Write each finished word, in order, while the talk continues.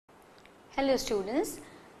Hello students,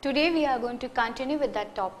 today we are going to continue with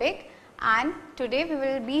that topic, and today we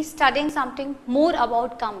will be studying something more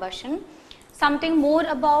about combustion, something more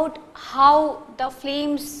about how the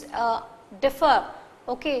flames differ,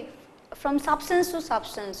 okay, from substance to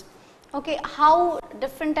substance, okay, how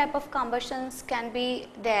different type of combustions can be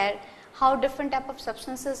there, how different type of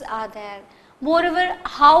substances are there, moreover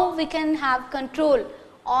how we can have control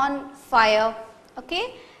on fire,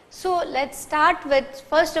 okay. So let's start with,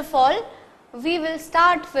 first of all, we will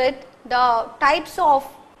start with the types of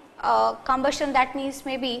combustion, that means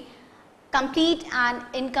maybe complete and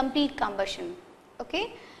incomplete combustion,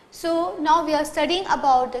 okay. So now we are studying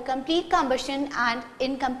about the complete combustion and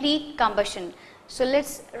incomplete combustion. So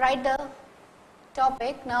let's write the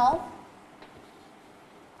topic now.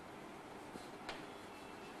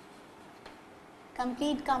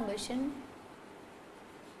 Complete combustion.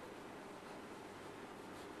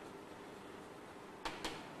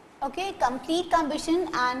 Okay, complete combustion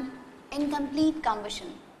and incomplete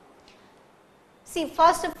combustion. See,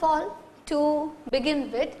 first of all, to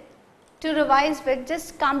begin with, to revise with,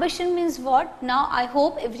 just combustion means what? Now I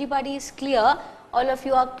hope everybody is clear, all of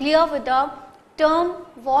you are clear with the term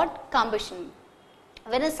what? Combustion.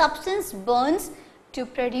 When a substance burns to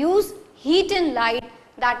produce heat and light,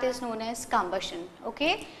 that is known as combustion,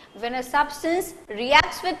 okay. When a substance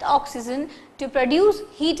reacts with oxygen to produce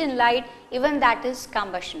heat and light, even that is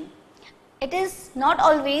combustion. It is not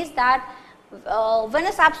always that when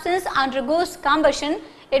a substance undergoes combustion,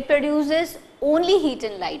 it produces only heat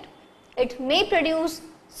and light. It may produce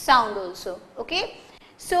sound also, okay.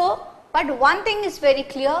 So, but one thing is very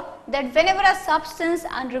clear, that whenever a substance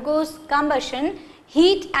undergoes combustion,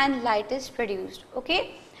 heat and light is produced,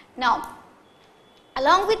 okay. Now,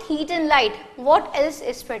 along with heat and light, what else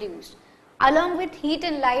is produced? Along with heat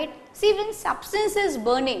and light, see, when substance is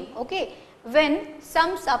burning, okay, when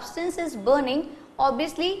some substance is burning,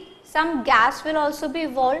 obviously some gas will also be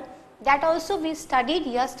evolved. That also we studied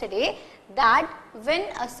yesterday, that when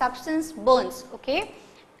a substance burns, okay,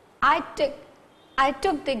 I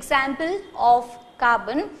took the example of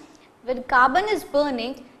carbon. When carbon is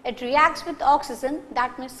burning, it reacts with oxygen,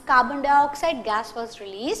 that means carbon dioxide gas was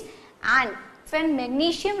released, and when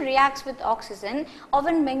magnesium reacts with oxygen, or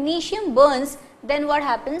when magnesium burns, then what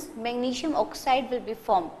happens? Magnesium oxide will be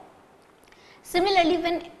formed. Similarly,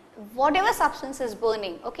 when whatever substance is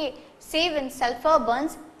burning, okay, say when sulfur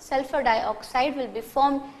burns, sulfur dioxide will be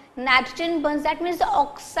formed, nitrogen burns, that means the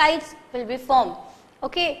oxides will be formed,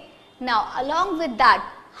 okay. Now, along with that,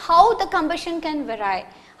 how the combustion can vary,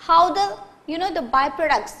 how the, the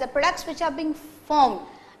byproducts, the products which are being formed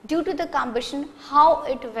due to the combustion, how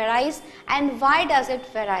it varies and why does it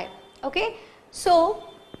vary, okay. So,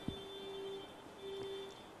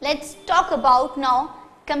 let's talk about now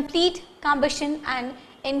complete combustion and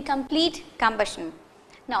incomplete combustion.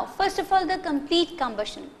 Now, first of all, the complete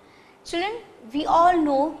combustion. Children, we all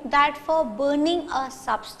know that for burning a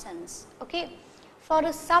substance, okay, for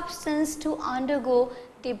a substance to undergo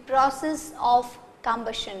the process of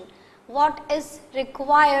combustion, what is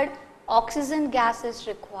required? Oxygen gas is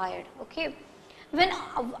required, okay. When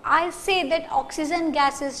I say that oxygen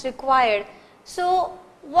gas is required, so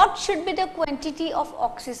what should be the quantity of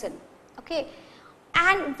oxygen, okay,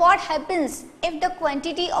 and what happens if the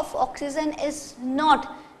quantity of oxygen is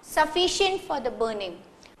not sufficient for the burning,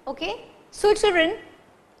 okay. So children,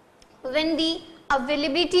 when the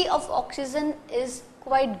availability of oxygen is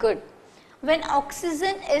quite good, when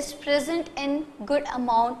oxygen is present in good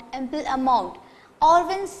amount, ample amount, or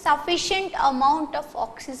when sufficient amount of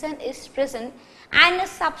oxygen is present and a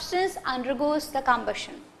substance undergoes the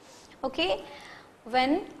combustion, okay.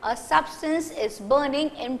 When a substance is burning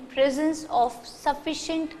in presence of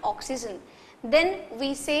sufficient oxygen, then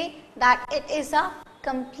we say that it is a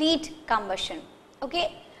complete combustion,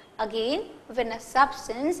 okay. Again, when a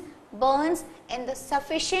substance burns in the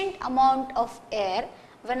sufficient amount of air,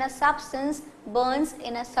 when a substance burns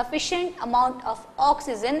in a sufficient amount of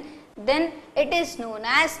oxygen, then it is known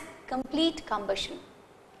as complete combustion,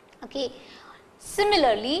 okay.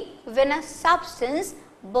 Similarly, when a substance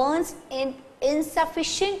burns in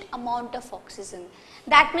insufficient amount of oxygen,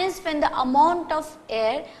 that means when the amount of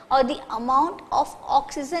air or the amount of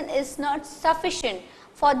oxygen is not sufficient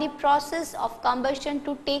for the process of combustion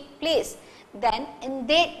to take place, then in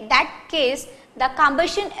that case the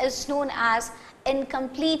combustion is known as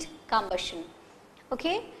incomplete combustion,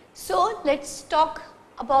 okay. So let's talk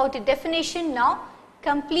about the definition now.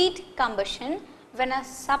 Complete combustion, when a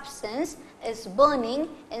substance is burning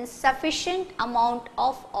in sufficient amount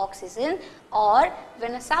of oxygen, or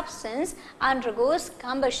when a substance undergoes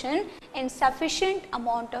combustion in sufficient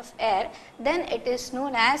amount of air, then it is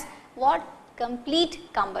known as what?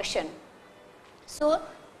 Complete combustion. So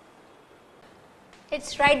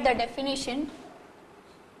let's write the definition.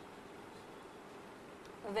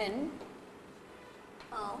 When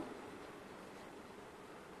a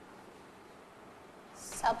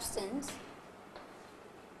substance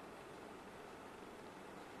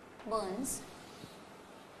burns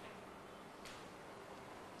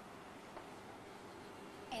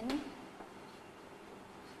in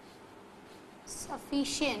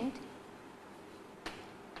sufficient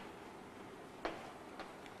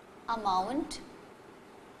amount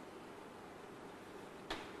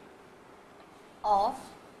of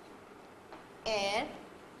air,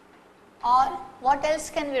 or what else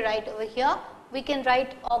can we write over here? We can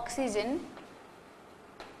write oxygen.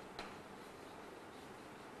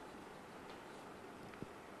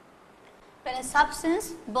 When a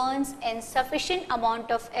substance burns in sufficient amount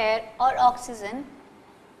of air or oxygen,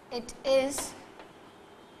 it is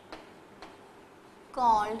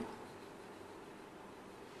called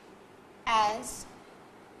as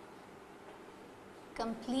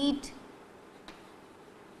complete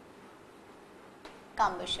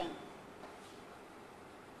combustion.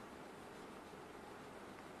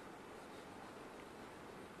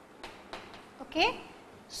 Okay.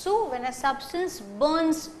 So when a substance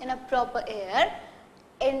burns in a proper air,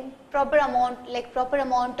 in proper amount, like proper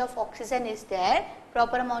amount of oxygen is there,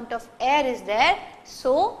 proper amount of air is there,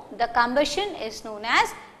 so the combustion is known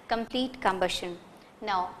as complete combustion.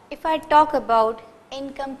 Now if I talk about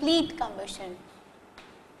incomplete combustion,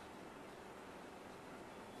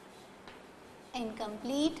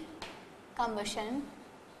 incomplete combustion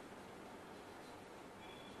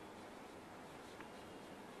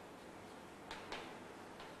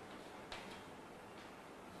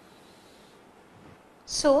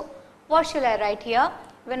so what shall I write here?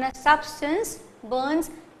 When a substance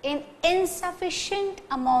burns in insufficient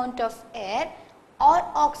amount of air or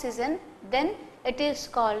oxygen, then it is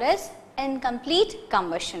called as incomplete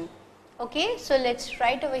combustion. Okay, so let's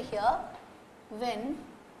write over here, when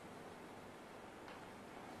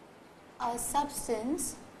a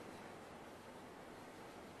substance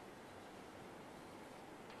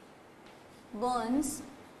burns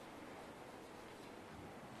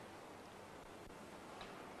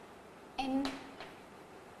in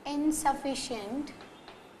insufficient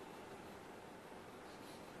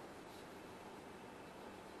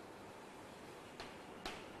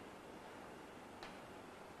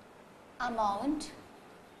amount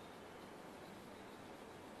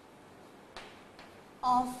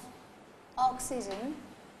of oxygen,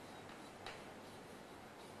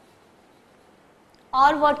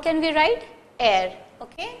 or what can we write? Air.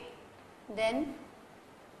 Okay, then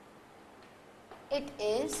it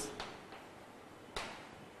is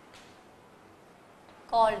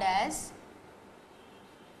called as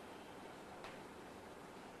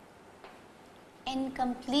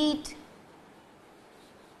incomplete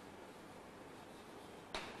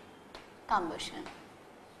combustion.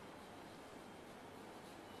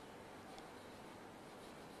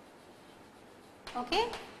 Okay,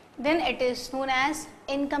 then it is known as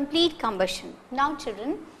incomplete combustion. Now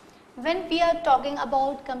children, when we are talking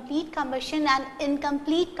about complete combustion and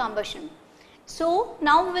incomplete combustion, so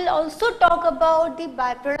now we will also talk about the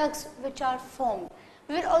byproducts which are formed.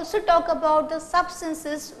 We will also talk about the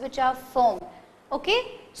substances which are formed.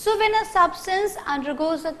 Okay, so when a substance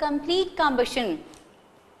undergoes a complete combustion,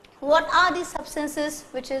 what are the substances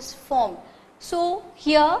which is formed? So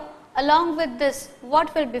here along with this,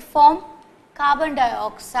 what will be formed? Carbon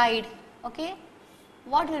dioxide. Okay,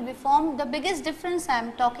 what will be formed? The biggest difference I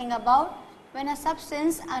am talking about, when a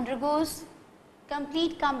substance undergoes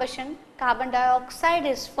complete combustion, carbon dioxide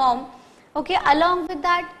is formed. Okay, along with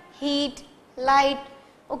that heat, light,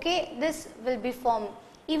 okay, this will be formed.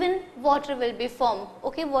 Even water will be formed.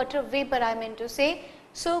 Okay, water vapor I mean to say.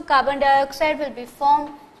 So carbon dioxide will be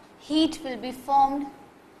formed, heat will be formed,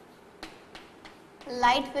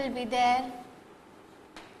 light will be there,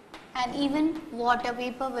 and even water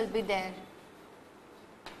vapor will be there.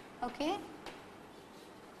 Okay,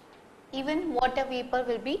 even water vapor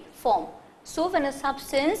will be formed. So when a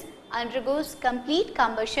substance undergoes complete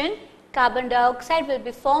combustion, carbon dioxide will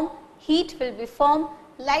be formed, heat will be formed,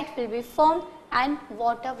 light will be formed, and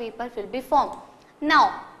water vapor will be formed.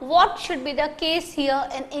 Now what should be the case here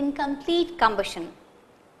in incomplete combustion?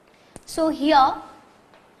 So here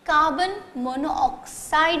carbon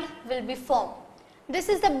monoxide will be formed. This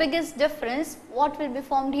is the biggest difference. What will be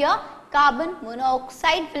formed here? Carbon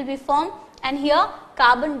monoxide will be formed, and here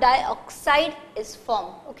carbon dioxide is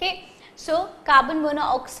formed. Okay, so carbon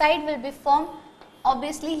monoxide will be formed.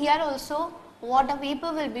 Obviously here also water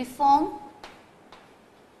vapor will be formed,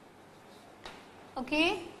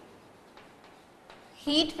 okay,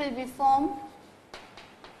 heat will be formed,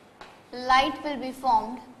 light will be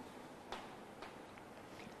formed,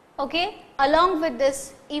 okay. Along with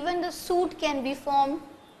this, even the soot can be formed,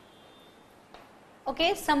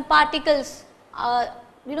 okay. Some particles,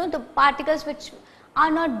 the particles which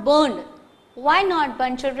are not burned. Why not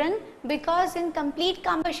burned, children? Because in complete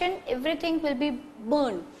combustion everything will be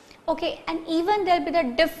burned, okay. And even there will be the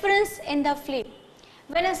difference in the flame.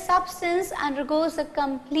 When a substance undergoes a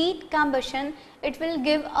complete combustion, it will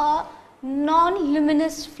give a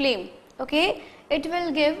non-luminous flame, okay. It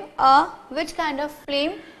will give a which kind of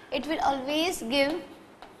flame? It will always give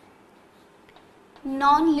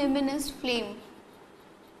non-luminous flame,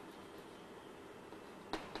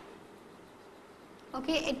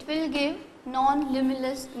 okay. It will give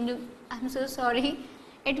non-luminous,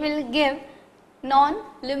 it will give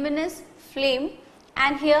non-luminous flame.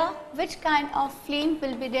 And here which kind of flame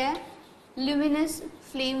will be there? Luminous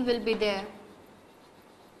flame will be there,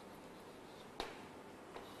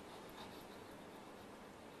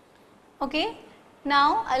 okay.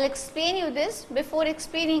 Now I'll explain you this. Before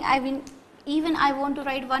explaining, I want to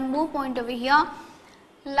write one more point over here.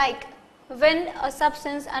 Like when a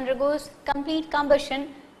substance undergoes complete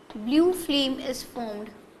combustion, blue flame is formed,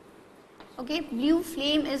 okay. Blue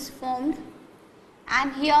flame is formed.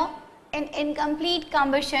 And here in incomplete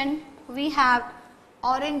combustion we have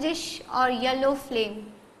orangish or yellow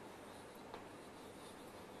flame,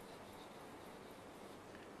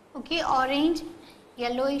 okay. Orange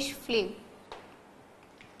yellowish flame.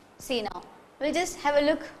 See, now we'll just have a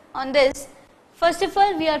look on this. First of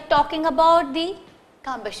all, we are talking about the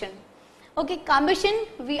combustion, okay. Combustion,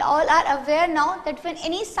 we all are aware now that when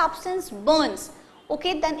any substance burns,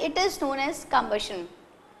 okay, then it is known as combustion.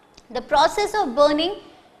 The process of burning,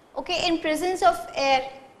 okay, in presence of air,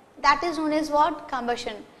 that is known as what?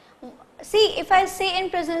 Combustion. See, if I say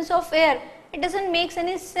in presence of air, it doesn't make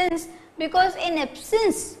any sense, because in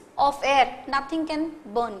absence of air nothing can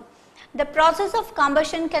burn. The process of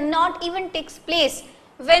combustion cannot even take place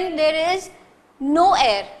when there is no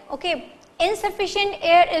air, okay. Insufficient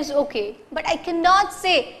air is okay, but I cannot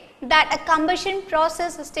say that a combustion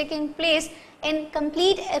process is taking place in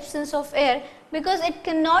complete absence of air, because it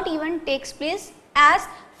cannot even take place. As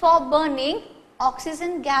for burning,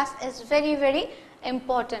 oxygen gas is very, very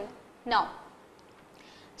important. Now,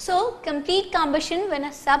 so complete combustion, when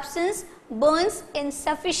a substance burns in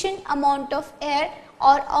sufficient amount of air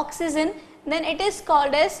or oxygen, then it is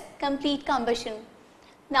called as complete combustion.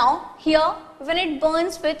 Now here, when it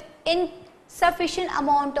burns with insufficient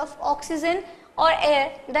amount of oxygen or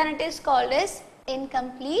air, then it is called as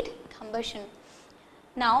incomplete combustion.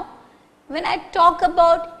 Now when I talk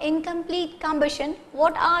about incomplete combustion,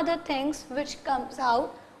 what are the things which comes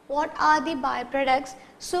out? What are the byproducts?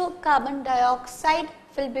 So carbon dioxide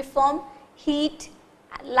will be formed, heat,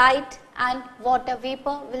 light and water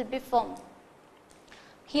vapor will be formed.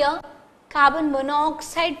 Here carbon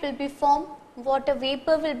monoxide will be formed, water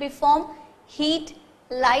vapor will be formed, heat,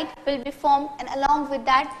 light will be formed, and along with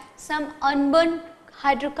that some unburned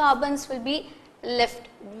hydrocarbons will be left,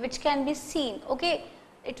 which can be seen, okay.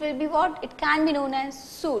 It will be what? It can be known as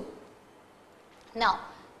soot. Now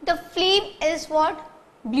the flame is what?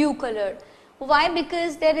 Blue colored. Why?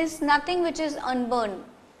 Because there is nothing which is unburned,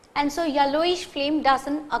 and so yellowish flame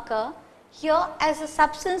doesn't occur here, as the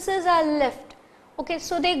substances are left, okay.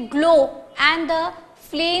 So they glow and the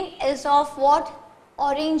flame is of what?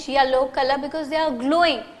 Orange yellow color, because they are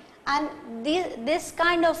glowing, and this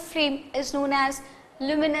kind of flame is known as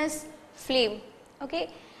luminous flame,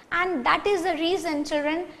 okay. And that is the reason,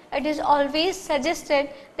 children, it is always suggested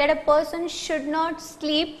that a person should not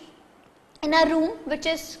sleep in a room which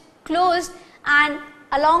is closed, and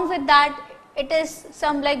along with that it is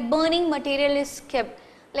some like burning material is kept.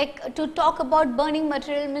 Like to talk about burning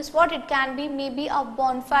material means what it can be, maybe a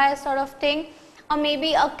bonfire sort of thing, or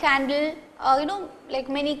maybe a candle, like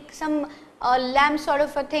some lamp sort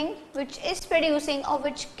of a thing which is producing or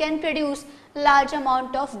which can produce large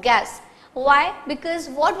amount of gas. Why? Because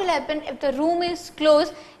what will happen if the room is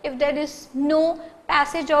closed, if there is no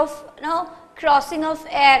passage of crossing of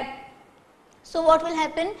air? So what will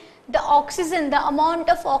happen? The oxygen, the amount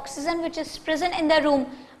of oxygen which is present in the room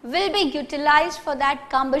will be utilized for that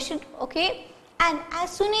combustion, okay. And as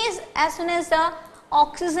soon as the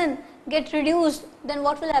oxygen get reduced, then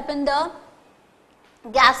what will happen? The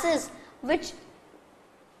gases, which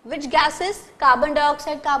gases? Carbon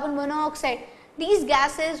dioxide, carbon monoxide. These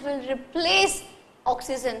gases will replace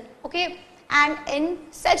oxygen, okay. And in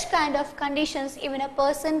such kind of conditions, even a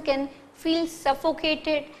person can feel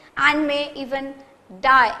suffocated and may even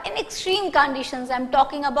die in extreme conditions I am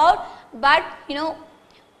talking about, but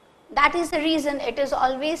that is the reason it is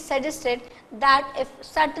always suggested that if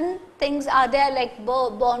certain things are there like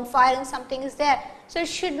bonfire and something is there, so it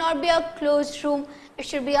should not be a closed room, it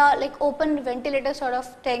should be a like open ventilator sort of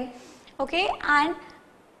thing, okay. And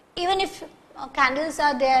even if candles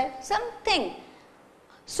are there, something,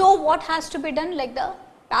 so what has to be done, like the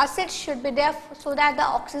passage should be there so that the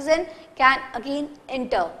oxygen can again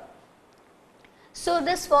enter. So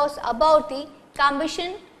this was about the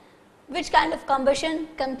combustion. Which kind of combustion?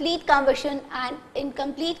 Complete combustion and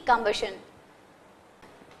incomplete combustion.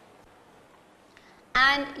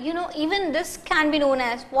 And even this can be known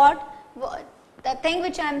as what? The thing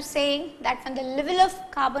which I am saying, that when the level of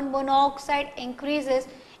carbon monoxide increases,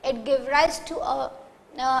 it give rise to a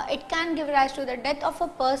it can give rise to the death of a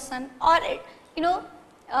person, or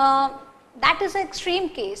that is an extreme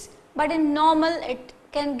case, but in normal it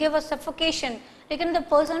can give a suffocation, like the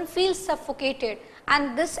person feels suffocated,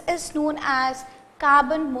 and this is known as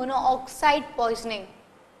carbon monoxide poisoning.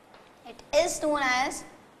 It is known as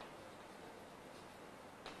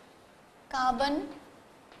carbon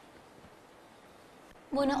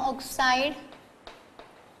monoxide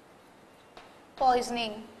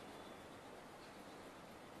poisoning.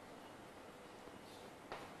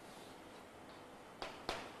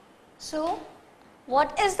 So,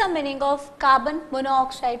 what is the meaning of carbon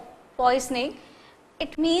monoxide poisoning?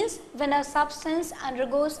 It means when a substance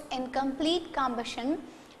undergoes incomplete combustion,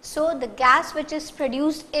 so the gas which is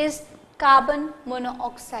produced is carbon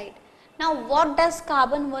monoxide. Now, what does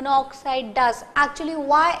carbon monoxide does? Actually,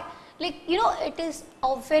 why? It is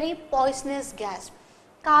a very poisonous gas.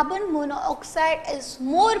 Carbon monoxide is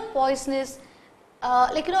more poisonous,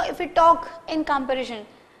 if we talk in comparison.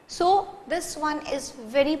 So, this one is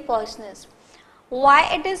very poisonous. Why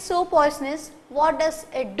it is so poisonous? What does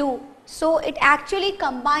it do? So, it actually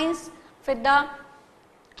combines with the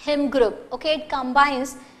heme group, okay, it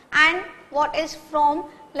combines, and what is from,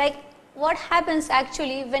 what happens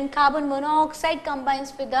actually when carbon monoxide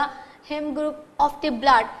combines with the heme group of the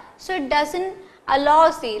blood, so it doesn't allow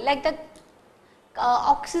the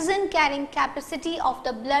oxygen carrying capacity of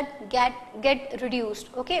the blood get reduced,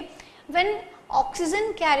 okay. When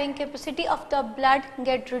oxygen carrying capacity of the blood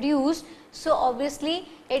get reduced, so obviously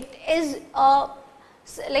it is a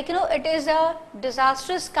it is a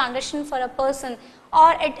disastrous condition for a person,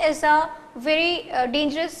 or it is a very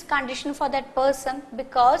dangerous condition for that person,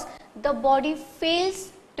 because the body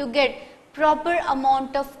fails to get proper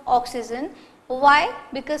amount of oxygen. Why?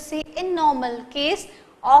 Because see, in normal case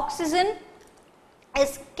oxygen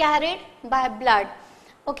is carried by blood,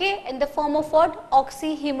 okay, in the form of what?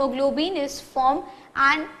 Oxyhemoglobin is formed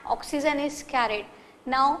and oxygen is carried.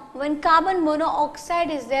 Now, when carbon monoxide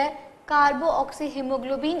is there,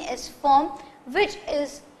 carboxyhemoglobin is formed, which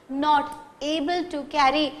is not able to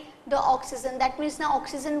carry the oxygen. That means now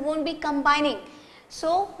oxygen won't be combining.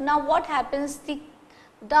 So, now what happens? The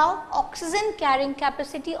oxygen carrying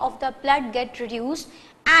capacity of the blood get reduced,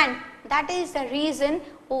 and that is the reason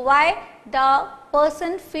why the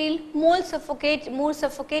person feel more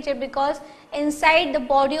suffocated, because inside the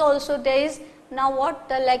body also there is now what?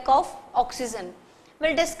 The lack of oxygen. We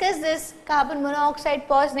will discuss this carbon monoxide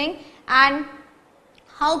poisoning and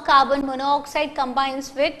how carbon monoxide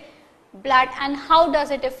combines with blood and how does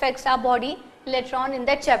it affects our body later on in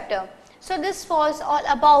the chapter. So, this was all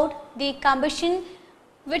about the combustion.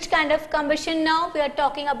 Which kind of combustion now? We are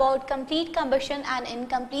talking about complete combustion and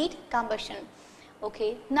incomplete combustion.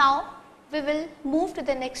 Okay. Now, we will move to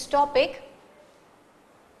the next topic.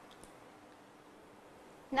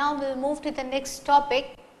 Now, we will move to the next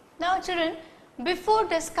topic. Now, children, before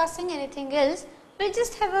discussing anything else, we will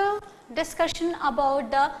just have a discussion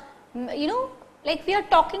about the, we are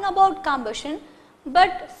talking about combustion,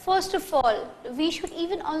 but first of all, we should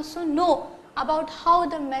even also know about how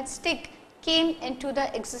the matchstick came into the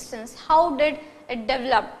existence. How did it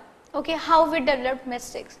develop? Okay, how we developed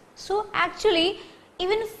matchsticks. So, actually,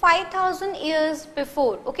 even 5,000 years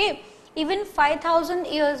before, okay, even 5,000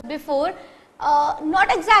 years before, not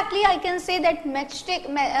exactly I can say that matchsticks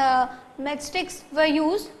were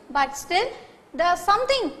used, but still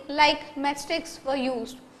something like matchsticks were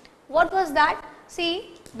used. What was that?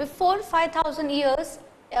 See, before 5,000 years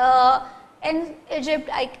in Egypt,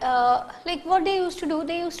 like what they used to do,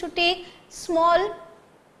 they used to take small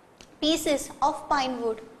pieces of pine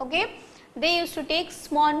wood, okay. They used to take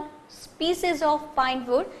small pieces of pine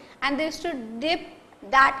wood and they used to dip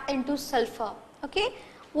that into sulfur, okay.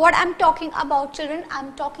 What I am talking about, children, I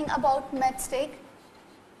am talking about matchstick.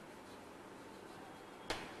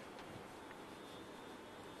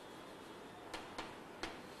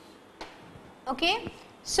 Okay,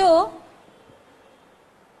 so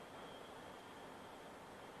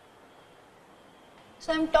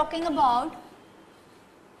I am talking about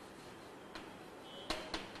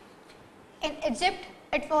in Egypt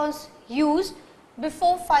it was used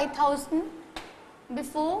before 5000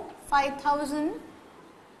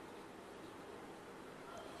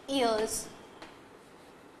 years.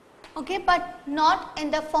 Okay, but not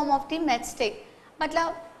in the form of the matchstick.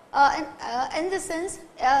 Matlab, in the sense,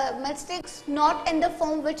 matchsticks not in the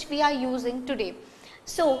form which we are using today.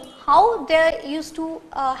 So, how they used to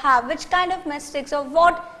have, which kind of matchsticks or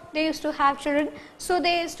what they used to have, children? So,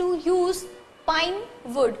 they used to use pine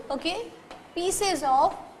wood, okay, pieces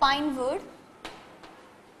of pine wood,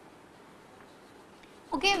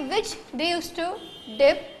 okay, which they used to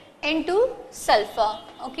dip into sulfur,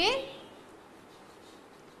 okay,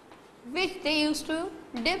 which they used to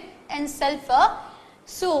dip in sulfur.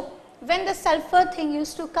 So, when the sulfur thing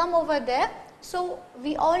used to come over there, so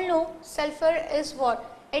we all know sulfur is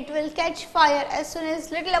what? It will catch fire as soon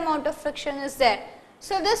as little amount of friction is there.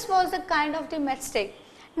 So, this was the kind of the matchstick.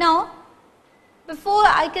 Now, before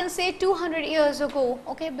I can say 200 years ago,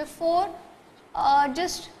 okay, before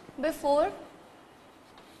just before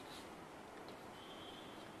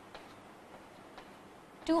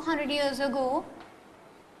 200 years ago,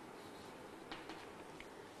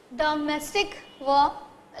 the matchstick were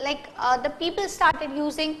like the people started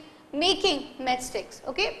making matchsticks,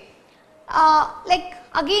 okay. Like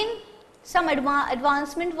again some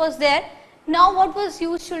advancement was there. Now what was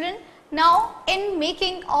used, children? Now in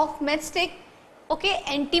making of matchstick, okay,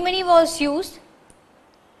 antimony was used,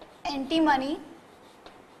 antimony.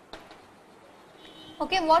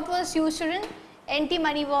 Okay, what was used, children?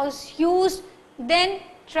 Antimony was used, then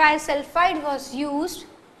trisulfide was used,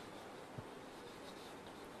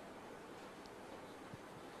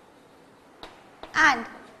 and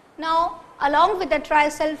now along with the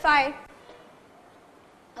trisulfide,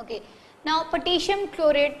 okay, now potassium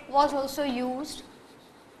chlorate was also used,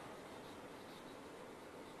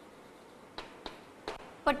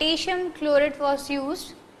 potassium chlorate was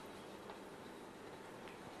used,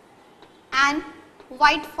 and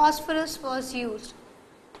white phosphorus was used.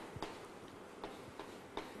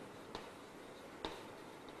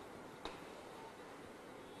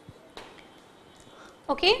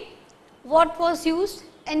 Okay, what was used?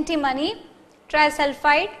 Antimony,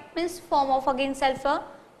 trisulfide means form of again sulfur,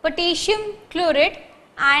 potassium chlorate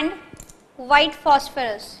and white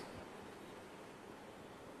phosphorus.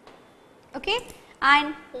 Okay,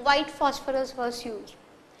 and white phosphorus was used.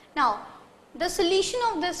 Now, the solution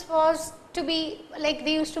of this was to be like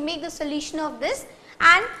they used to make the solution of this,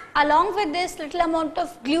 and along with this little amount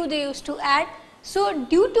of glue they used to add. So,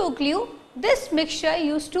 due to glue, this mixture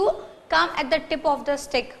used to come at the tip of the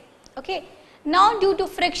stick. Okay. Now, due to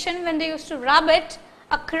friction, when they used to rub it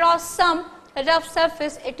across some rough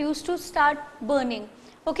surface, it used to start burning.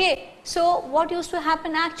 Okay. So, what used to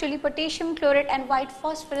happen actually, potassium chlorate and white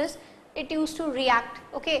phosphorus, it used to react.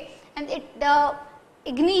 Okay. And the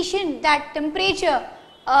ignition, that temperature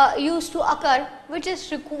used to occur, which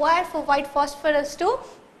is required for white phosphorus to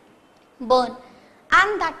burn,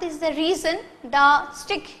 and that is the reason the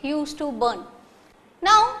stick used to burn.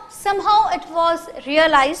 Now, somehow it was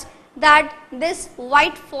realized that this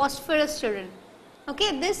white phosphorus, children,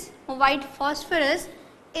 okay, this white phosphorus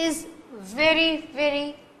is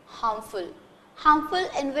very harmful. Harmful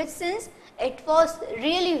in which sense? It was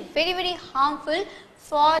really very harmful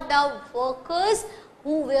for the workers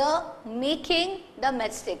who were making the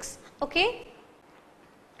matchsticks. Okay.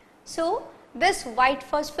 So, this white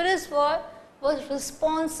phosphorus was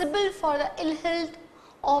responsible for the ill health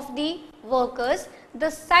of the workers. The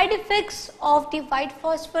side effects of the white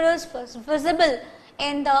phosphorus was visible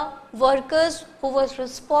in the workers who was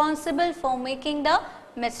responsible for making the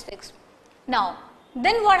matchsticks. Now,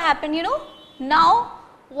 then what happened, you know? Now,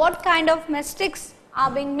 what kind of matchsticks are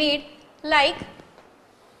being made? Like,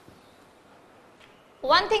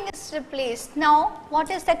 one thing is replaced. Now, what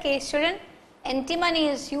is the case, children? Antimony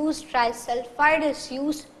is used, trisulfide is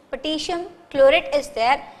used, potassium chlorate is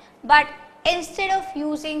there, but instead of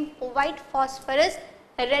using white phosphorus,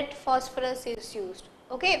 red phosphorus is used.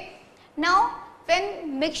 Okay. Now,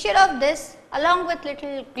 when mixture of this along with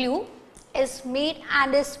little glue is made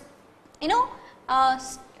and is, you know,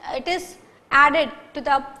 it is added to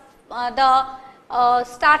the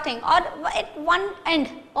starting or at one end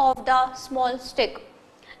of the small stick.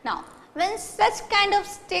 Now, when such kind of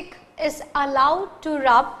stick is allowed to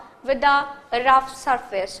rub with the rough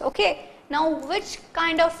surface, okay. Now, which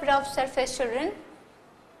kind of rough surface, children?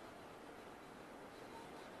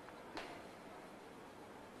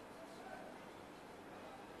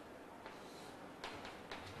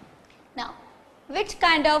 which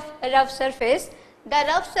kind of rough surface? The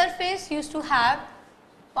rough surface used to have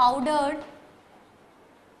powdered,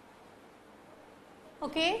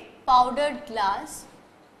 okay, powdered glass.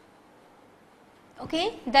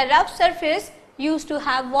 Okay, the rough surface used to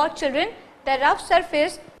have what, children? The rough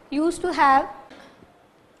surface used to have,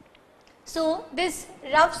 so this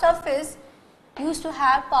rough surface used to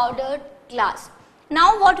have powdered glass.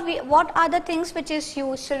 Now what are the things which is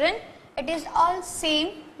used, children? It is all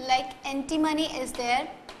same, like antimony is there,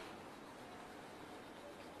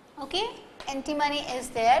 okay, antimony is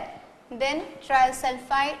there, then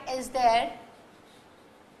trisulfide is there,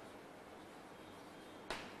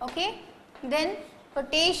 okay, then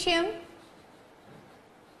potassium,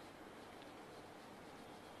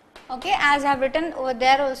 okay, as I have written over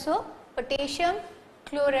there also, potassium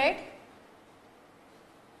chloride,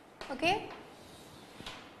 okay,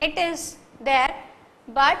 it is there.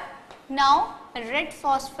 But now red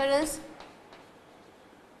phosphorus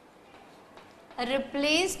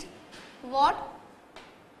replaced what?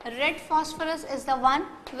 Red phosphorus is the one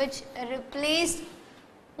which replaced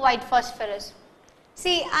white phosphorus.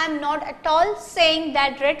 See, I am not at all saying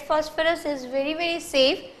that red phosphorus is very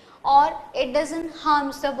safe, or it doesn't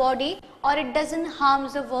harms the body, or it doesn't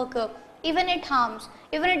harms the worker. Even it harms,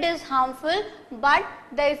 even it is harmful, but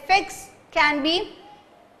the effects can be,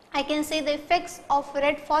 I can say the effects of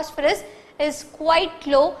red phosphorus is quite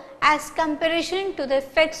low as comparison to the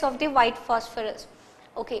effects of the white phosphorus.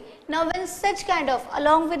 Okay. Now when such kind of,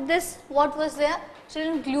 along with this, what was there?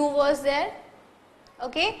 Children, glue was there.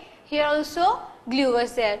 Okay. Here also glue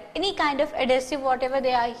was there. Any kind of adhesive, whatever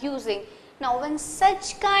they are using. Now when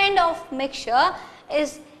such kind of mixture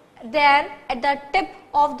is there at the tip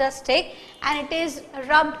of the stick and it is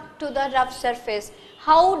rubbed to the rough surface,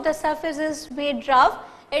 how the surface is made rough?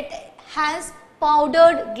 It has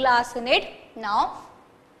powdered glass in it. Now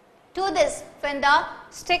to this, when the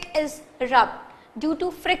stick is rubbed due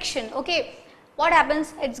to friction, okay, what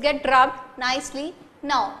happens? It's get rubbed nicely.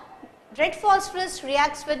 Now red phosphorus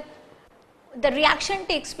reacts with, the reaction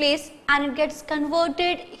takes place and it gets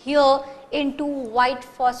converted here into white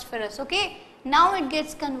phosphorus. Okay, now it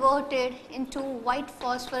gets converted into white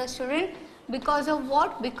phosphorus, children, because of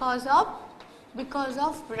what? Because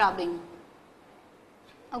of rubbing.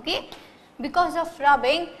 Okay, because of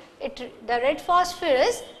rubbing, the red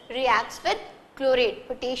phosphorus reacts with chlorate,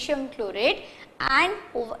 potassium chlorate, and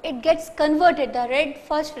it gets converted, the red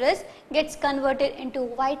phosphorus gets converted into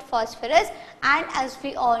white phosphorus. And as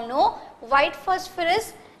we all know, white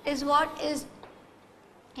phosphorus is what is,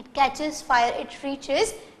 it catches fire, it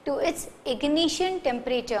reaches to its ignition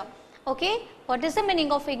temperature. Okay, what is the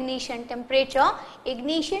meaning of ignition temperature?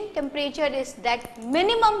 Ignition temperature is that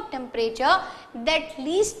minimum temperature, that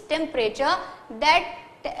least temperature,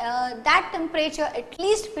 that temperature at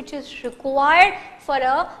least which is required for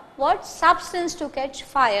a what substance to catch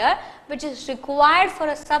fire, which is required for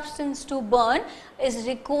a substance to burn, is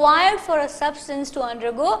required for a substance to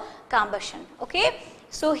undergo combustion. Okay,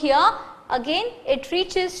 so here again it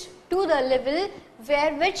reaches to the level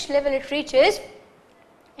where, which level it reaches?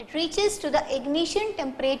 It reaches to the ignition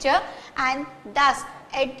temperature and thus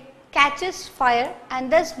it catches fire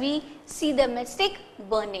and thus we see the matchstick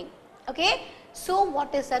burning. Okay. So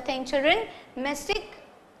what is the thing, children? Matchstick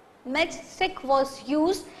was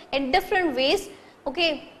used in different ways.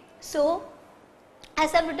 Okay. So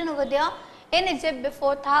as I have written over there, in Egypt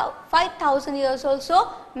before 5000 years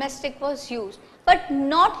also matchstick was used, but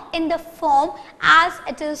not in the form as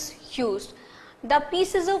it is used. The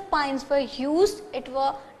pieces of pines were used, it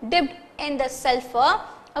were dipped in the sulfur.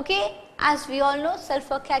 Okay, as we all know,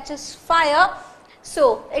 sulfur catches fire,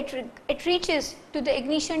 so it reaches to the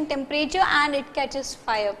ignition temperature and it catches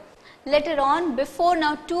fire. Later on, before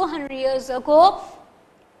now 200 years ago,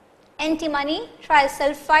 antimony,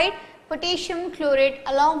 trisulfide, potassium chlorate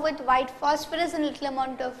along with white phosphorus and little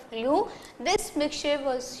amount of glue, this mixture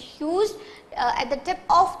was used at the tip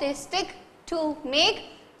of the stick to make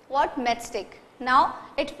what? Matchstick. Now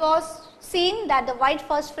it was seen that the white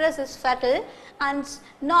phosphorus is fatal and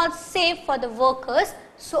not safe for the workers.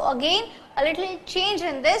 So again a little change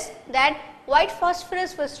in this, that white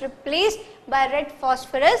phosphorus was replaced by red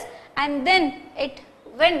phosphorus, and then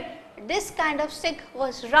when this kind of stick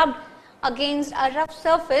was rubbed against a rough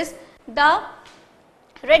surface, the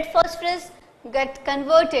red phosphorus gets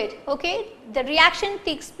converted. Okay, the reaction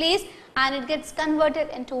takes place and it gets converted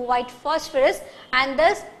into white phosphorus and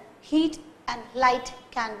thus heat and light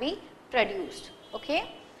can be produced.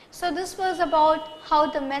 Okay, so this was about how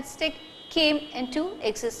the matchstick came into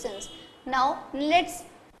existence. Now let's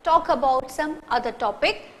talk about some other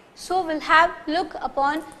topic. So we'll have look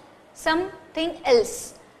upon something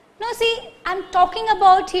else. Now see, I'm talking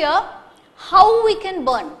about here how we can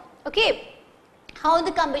burn, okay, how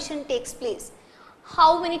the combustion takes place,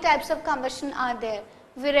 how many types of combustion are there.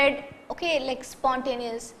 We read, okay, like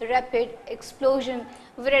spontaneous, rapid, explosion.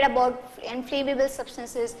 We read about inflammable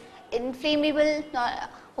substances, inflammable,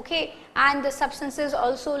 okay, and the substances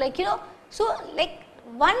also, like, you know, so like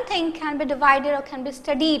one thing can be divided or can be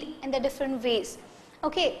studied in the different ways.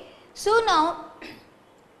 Okay, so now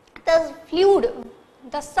the fluid,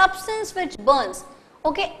 the substance which burns,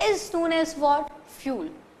 okay, is known as what? Fuel.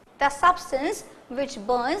 The substance which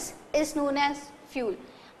burns is known as fuel.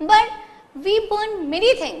 But we burn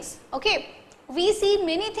many things, okay. We see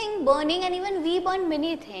many things burning, and even we burn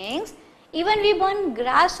many things. Even we burn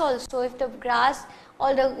grass also, if the grass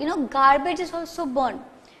or the, you know, garbage is also burned.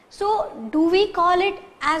 So do we call it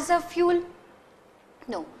as a fuel?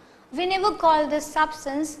 No, we never call this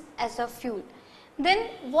substance as a fuel. Then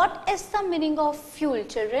what is the meaning of fuel,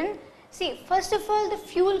 children? See, first of all, the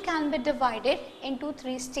fuel can be divided into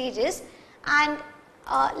 3 stages, and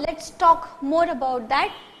let's talk more about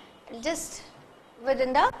that just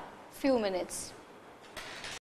within the few minutes.